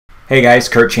Hey guys,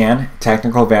 Curt Chan,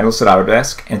 Technical Evangelist at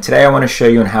Autodesk, and today I want to show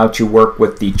you on how to work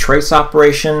with the trace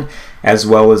operation as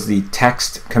well as the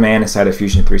text command inside of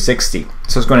Fusion 360.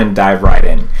 So let's go ahead and dive right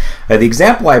in. The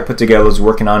example I put together was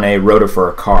working on a rotor for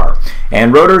a car,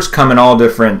 and rotors come in all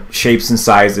different shapes and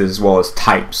sizes as well as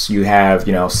types. You have,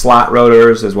 slot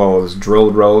rotors as well as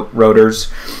drilled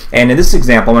rotors, and in this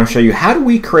example I'm going to show you how do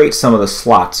we create some of the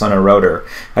slots on a rotor.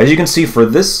 As you can see for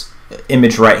this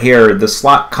image right here, the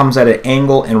slot comes at an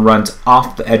angle and runs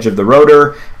off the edge of the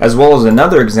rotor, as well as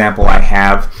another example I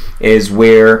have is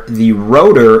where the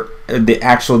rotor,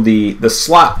 the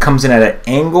slot comes in at an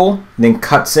angle, then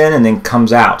cuts in and then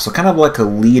comes out. So kind of like a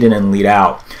lead in and lead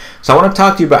out. So I want to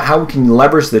talk to you about how we can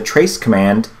leverage the trace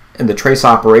command and the trace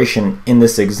operation in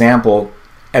this example,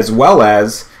 as well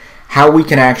as how we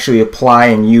can actually apply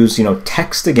and use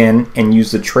text again and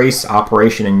use the trace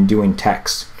operation in doing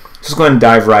text. So let's go ahead and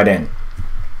dive right in.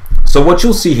 So what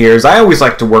you'll see here is I always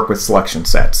like to work with selection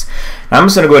sets. Now I'm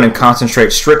just going to go ahead and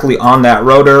concentrate strictly on that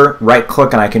rotor, right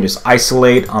click, and I can just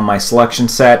isolate on my selection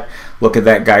set, look at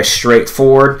that guy straight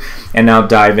forward, and now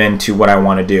dive into what I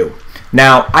want to do.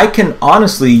 Now I can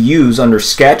honestly use under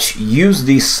sketch, use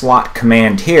the slot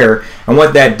command here, and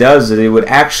what that does is it would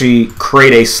actually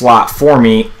create a slot for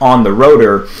me on the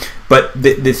rotor. But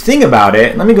the thing about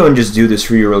it, let me go and just do this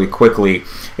for you really quickly,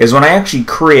 is when I actually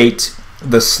create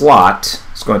the slot,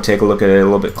 let's go and take a look at it a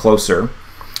little bit closer,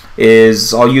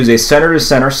 is I'll use a center to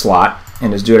center slot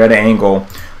and just do it at an angle.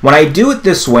 When I do it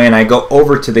this way and I go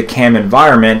over to the CAM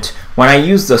environment, when I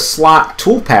use the slot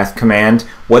toolpath command,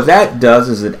 what that does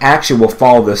is it actually will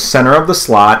follow the center of the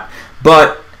slot,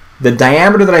 but the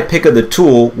diameter that I pick of the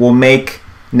tool will make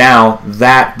now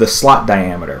that the slot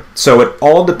diameter. So it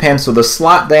all depends. So the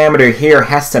slot diameter here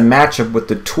has to match up with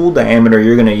the tool diameter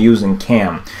you're going to use in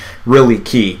CAM. Really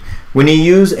key. When you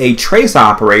use a trace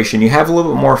operation, you have a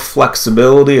little bit more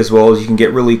flexibility, as well as you can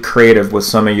get really creative with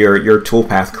some of your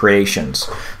toolpath creations.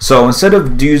 So instead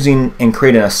of using and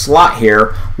creating a slot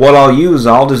here, what I'll use,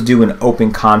 I'll just do an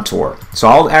open contour. So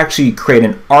I'll actually create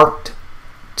an arced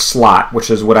slot, which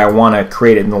is what I want to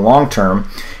create in the long term.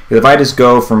 If I just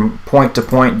go from point to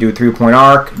point, do a 3-point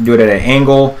arc, do it at an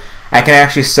angle, I can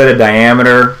actually set a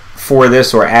diameter for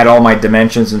this or add all my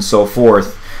dimensions and so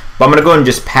forth. But I'm going to go and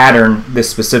just pattern this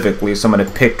specifically. So I'm going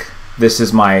to pick, this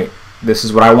is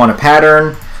what I want to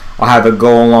pattern. I'll have it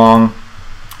go along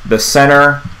the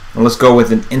center, and let's go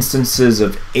with an instances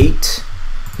of 8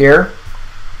 here.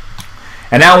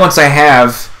 And now once I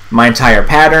have my entire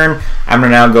pattern, I'm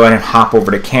going to now go ahead and hop over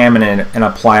to CAM and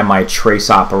apply my trace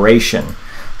operation.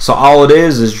 So all it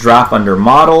is drop under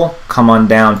model, come on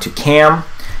down to CAM.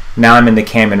 Now I'm in the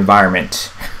CAM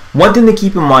environment. One thing to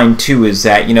keep in mind too is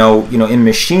that in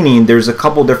machining there's a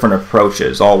couple different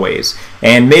approaches always.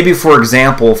 And maybe for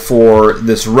example for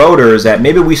this rotor is that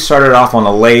maybe we started off on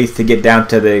a lathe to get down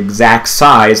to the exact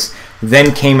size,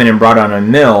 then came in and brought on a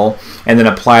mill and then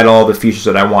applied all the features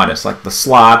that I want. It's like the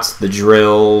slots, the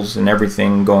drills, and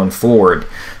everything going forward.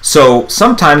 So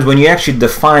sometimes when you actually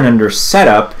define under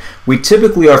setup, we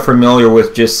typically are familiar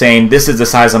with just saying this is the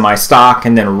size of my stock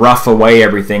and then rough away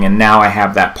everything, and now I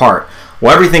have that part.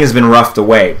 Well, everything has been roughed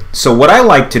away. So what I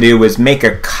like to do is make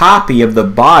a copy of the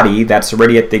body that's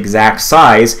already at the exact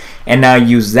size and now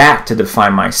use that to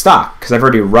define my stock because I've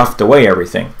already roughed away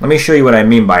everything. Let me show you what I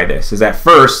mean by this. Is that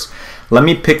first, let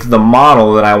me pick the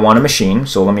model that I want to machine.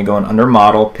 So let me go in under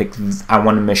model, pick I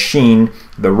want to machine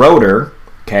the rotor.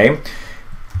 Okay.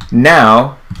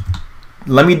 Now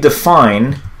let me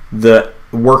define the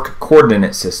work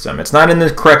coordinate system. It's not in the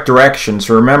correct direction.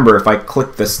 So remember, if I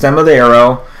click the stem of the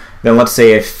arrow, then let's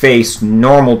say I face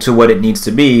normal to what it needs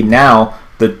to be, now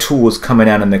the tool is coming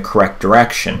out in the correct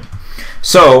direction.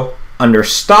 So under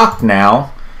stock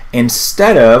now,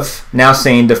 instead of now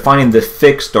saying defining the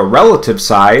fixed or relative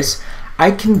size,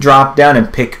 I can drop down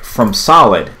and pick from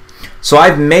solid. So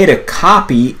I've made a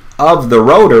copy of the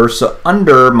rotor, so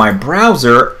under my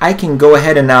browser I can go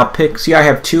ahead and now pick, see I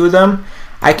have 2 of them,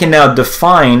 I can now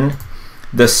define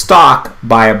the stock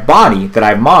by a body that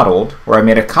I've modeled or I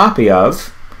made a copy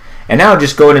of, and now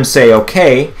just go ahead and say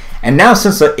OK. And now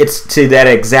since it's to that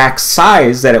exact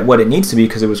size that what it needs to be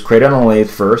because it was created on a lathe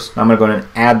first, I'm going to go ahead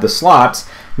and add the slots.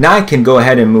 Now I can go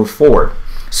ahead and move forward.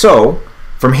 So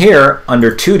from here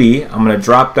under 2D, I'm going to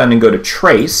drop down and go to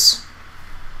trace,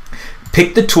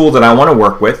 pick the tool that I want to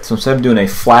work with. So instead of doing a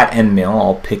flat end mill,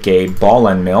 I'll pick a ball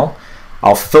end mill.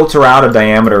 I'll filter out a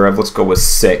diameter of, let's go with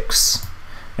 6.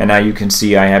 And now you can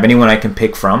see I have anyone I can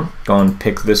pick from. Go and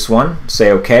pick this one,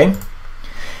 say OK.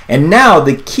 And now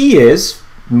the key is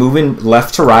moving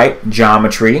left to right,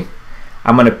 geometry.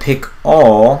 I'm going to pick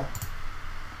all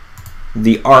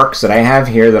the arcs that I have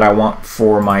here that I want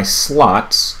for my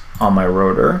slots on my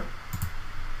rotor.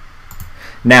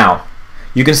 Now,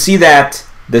 you can see that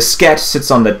the sketch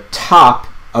sits on the top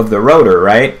of the rotor,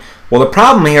 right? Well, the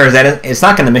problem here is that it's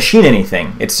not going to machine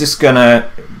anything. It's just going to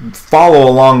follow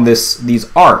along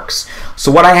these arcs.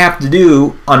 So what I have to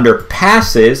do under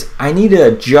passes, I need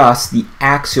to adjust the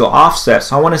axial offset.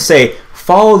 So I want to say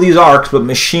follow these arcs but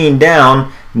machine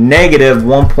down negative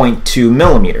 1.2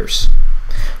 millimeters.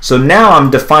 So now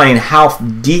I'm defining how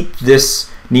deep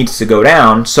this needs to go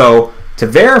down. So to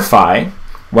verify,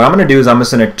 what I'm going to do is I'm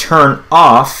just going to turn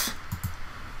off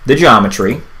the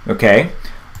geometry, okay?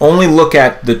 Only look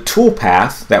at the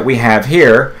toolpath that we have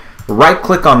here, right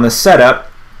click on the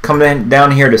setup, come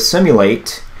down here to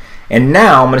simulate, and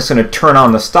now I'm just going to turn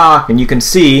on the stock, and you can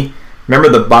see, remember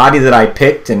the body that I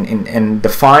picked and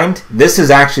defined? This is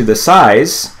actually the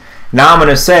size. Now I'm going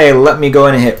to say, let me go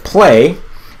in and hit play,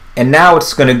 and now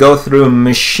it's going to go through and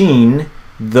machine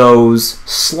those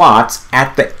slots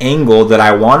at the angle that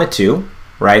I wanted to,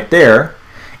 right there,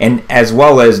 and as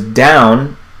well as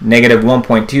down negative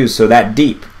 1.2, so that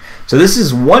deep. So this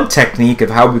is one technique of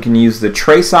how we can use the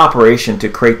trace operation to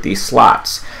create these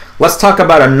slots. Let's talk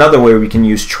about another way we can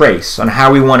use trace on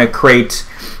how we want to create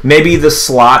maybe the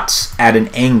slots at an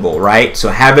angle, right? So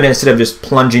have it, instead of just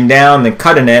plunging down then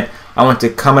cutting it, I want to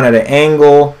come in at an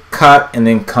angle, cut, and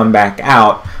then come back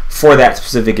out for that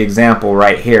specific example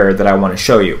right here that I want to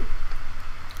show you.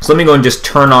 So let me go and just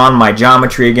turn on my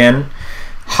geometry again,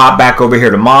 hop back over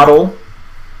here to model,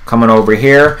 coming over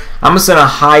here. I'm just going to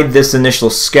hide this initial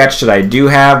sketch that I do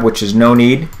have, which is no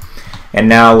need. And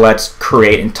now let's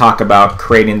create and talk about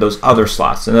creating those other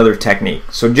slots, another technique.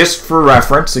 So just for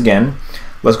reference, again,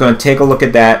 let's go and take a look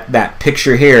at that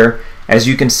picture here. As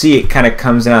you can see, it kind of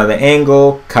comes in out of the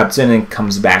angle, cuts in, and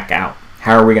comes back out.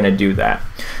 How are we going to do that?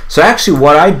 So actually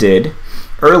what I did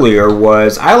earlier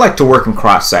was I like to work in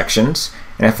cross sections.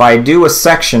 And if I do a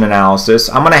section analysis,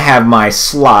 I'm going to have my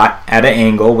slot at an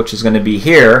angle, which is going to be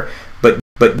here,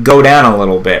 but go down a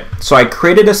little bit. So I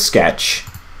created a sketch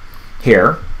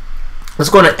here. Let's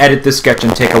go and edit this sketch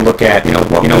and take a look at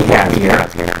what we have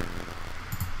here.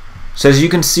 So as you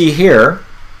can see here,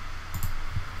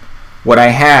 what I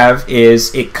have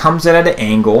is it comes in at an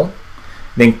angle,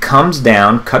 then comes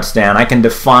down, cuts down. I can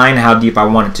define how deep I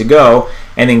want it to go,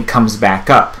 and then comes back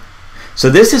up.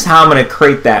 So this is how I'm going to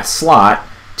create that slot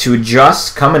to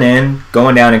adjust coming in,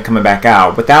 going down, and coming back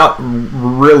out without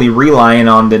really relying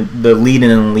on the lead in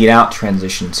and lead out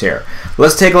transitions here.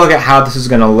 Let's take a look at how this is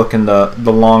going to look in the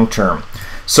long term.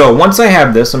 So once I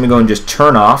have this, let me go and just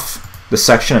turn off the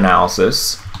section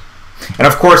analysis. And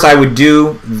of course I would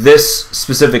do this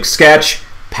specific sketch,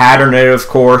 pattern it of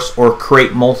course, or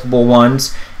create multiple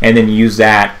ones and then use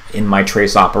that in my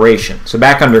trace operation. So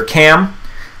back under cam,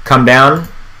 come down.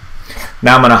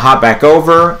 Now I'm going to hop back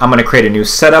over. I'm going to create a new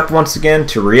setup once again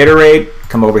to reiterate.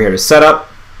 Come over here to setup.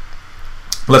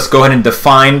 Let's go ahead and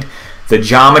define the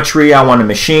geometry I want to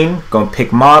machine. Go and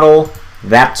pick model.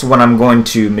 That's what I'm going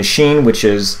to machine, which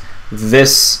is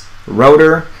this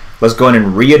rotor. Let's go ahead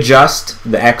and readjust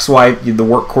the XY, the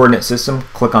work coordinate system.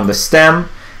 Click on the stem.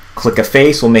 Click a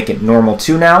face. We'll make it normal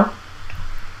 2 now.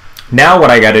 Now what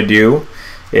I got to do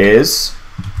is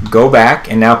go back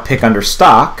and now pick under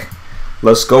stock.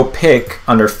 Let's go pick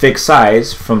under fixed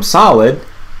size from solid.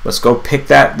 Let's go pick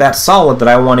that solid that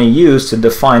I want to use to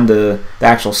define the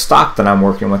actual stock that I'm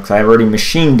working with, because I already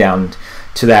machined down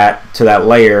to that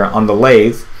layer on the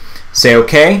lathe. Say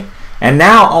OK, and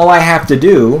now all I have to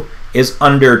do is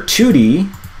under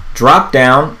 2D, drop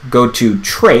down, go to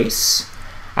trace.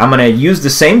 I'm going to use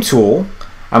the same tool.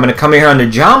 I'm going to come here under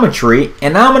geometry,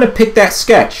 and now I'm going to pick that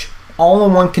sketch all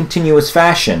in one continuous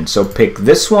fashion. So pick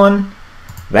this one,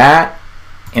 that,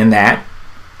 and that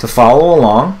to follow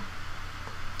along.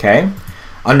 Okay,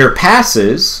 under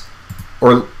passes,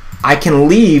 or I can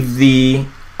leave the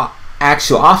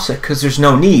axial offset because there's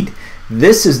no need.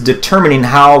 This is determining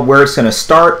where it's going to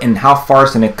start and how far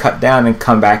it's going to cut down and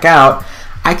come back out.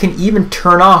 I can even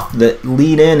turn off the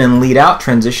lead in and lead out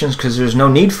transitions because there's no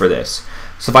need for this.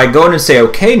 So if I go in and say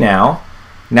OK now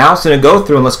it's going to go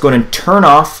through, and let's go ahead and turn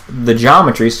off the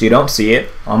geometry so you don't see it.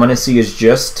 All I'm going to see is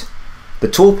just the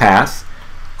toolpath.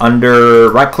 Under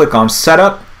right click on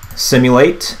setup,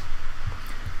 simulate.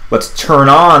 Let's turn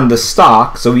on the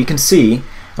stock so we can see,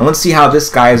 and let's see how this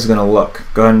guy is going to look.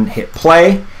 Go ahead and hit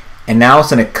play, and now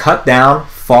it's going to cut down,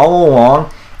 follow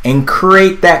along, and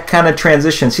create that kind of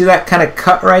transition. See that kind of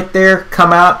cut right there,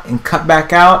 come out and cut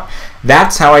back out?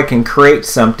 That's how I can create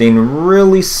something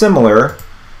really similar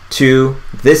to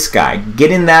this guy,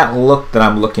 getting that look that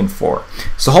I'm looking for.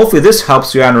 So hopefully this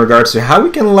helps you out in regards to how we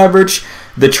can leverage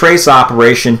the trace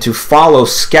operation to follow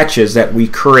sketches that we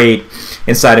create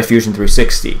inside of Fusion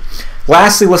 360.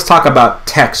 Lastly, let's talk about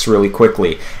text really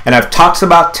quickly. And I've talked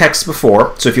about text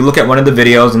before, so if you look at one of the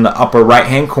videos in the upper right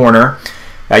hand corner,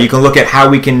 you can look at how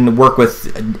we can work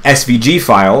with SVG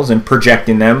files and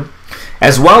projecting them,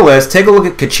 as well as take a look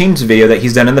at Kachin's video that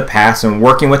he's done in the past and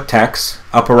working with text,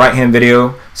 upper right hand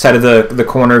video, side of the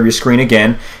corner of your screen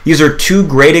again. These are two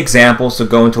great examples to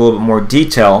go into a little bit more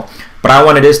detail, but I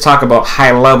want to just talk about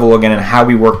high level again and how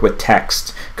we work with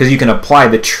text, because you can apply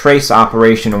the trace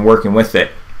operation and working with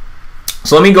it.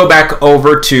 So let me go back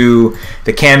over to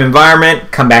the CAM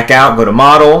environment, come back out, go to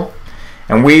model,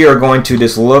 and we are going to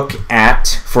just look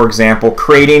at, for example,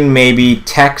 creating maybe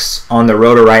text on the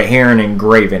rotor right here and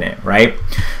engraving it, right?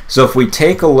 So if we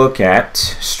take a look at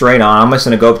straight on, I'm just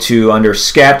going to go up to under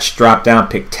sketch, drop down,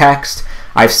 pick text.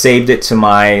 I've saved it to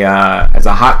my as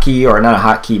a hotkey, or not a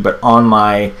hotkey, but on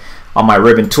my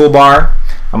ribbon toolbar.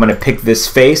 I'm going to pick this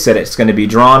face that it's going to be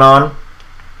drawn on,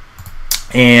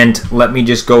 and let me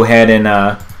just go ahead and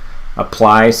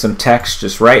apply some text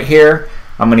just right here.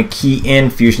 I'm going to key in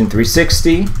Fusion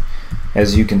 360.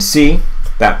 As you can see,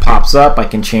 that pops up. I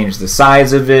can change the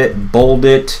size of it, bold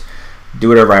it, do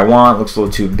whatever I want. Looks a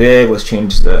little too big. Let's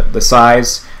change the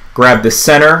size. Grab the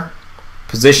center,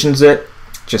 positions it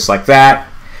just like that.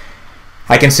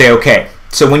 I can say OK.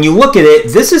 So when you look at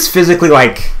it, this is physically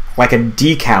like a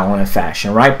decal in a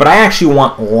fashion, right? But I actually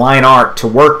want line art to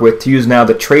work with, to use now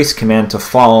the trace command to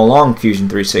follow along Fusion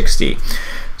 360.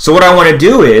 So what I want to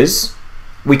do is,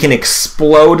 we can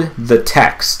explode the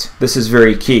text. This is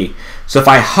very key. So if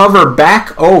I hover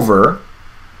back over,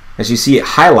 as you see it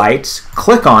highlights,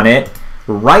 click on it,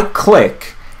 right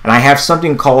click, and I have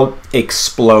something called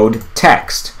explode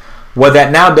text. What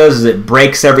that now does is it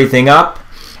breaks everything up,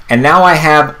 and now I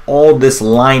have all this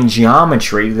line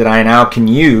geometry that I now can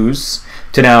use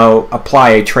to now apply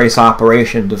a trace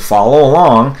operation to follow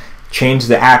along, change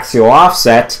the axial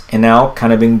offset, and now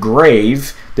kind of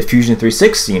engrave the Fusion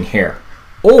 360 in here.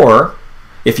 Or,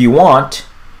 if you want,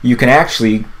 you can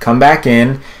actually come back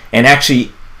in and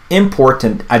actually import a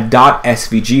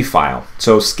 .svg file.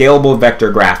 So scalable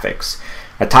vector graphics.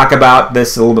 I talk about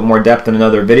this a little bit more depth in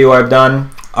another video I've done,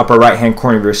 upper right hand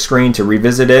corner of your screen to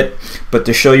revisit it. But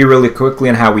to show you really quickly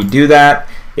on how we do that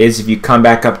is if you come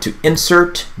back up to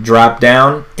Insert, drop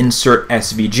down, Insert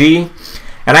SVG,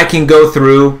 and I can go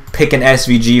through, pick an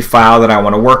SVG file that I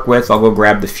want to work with. I'll go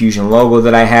grab the Fusion logo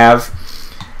that I have,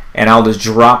 and I'll just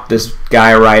drop this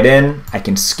guy right in. I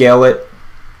can scale it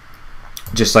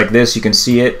just like this. You can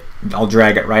see it. I'll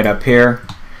drag it right up here,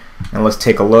 and let's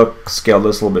take a look, scale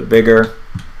this a little bit bigger,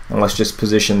 and let's just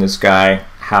position this guy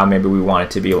how maybe we want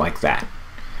it to be, like that.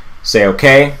 Say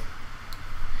OK,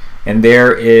 and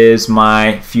there is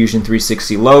my Fusion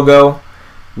 360 logo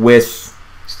with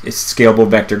its scalable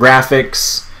vector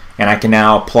graphics, and I can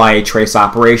now apply a trace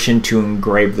operation to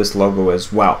engrave this logo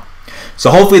as well.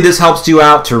 So hopefully this helps you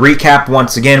out. To recap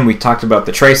once again, we talked about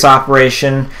the trace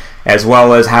operation, as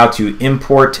well as how to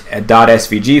import a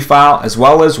 .svg file, as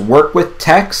well as work with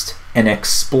text and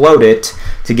explode it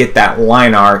to get that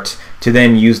line art to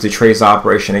then use the trace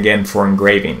operation again for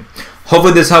engraving.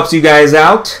 Hopefully this helps you guys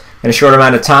out in a short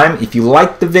amount of time. If you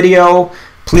liked the video,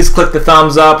 please click the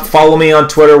thumbs up. Follow me on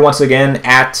Twitter once again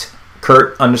at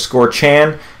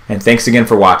Curt_Chan. And thanks again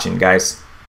for watching, guys.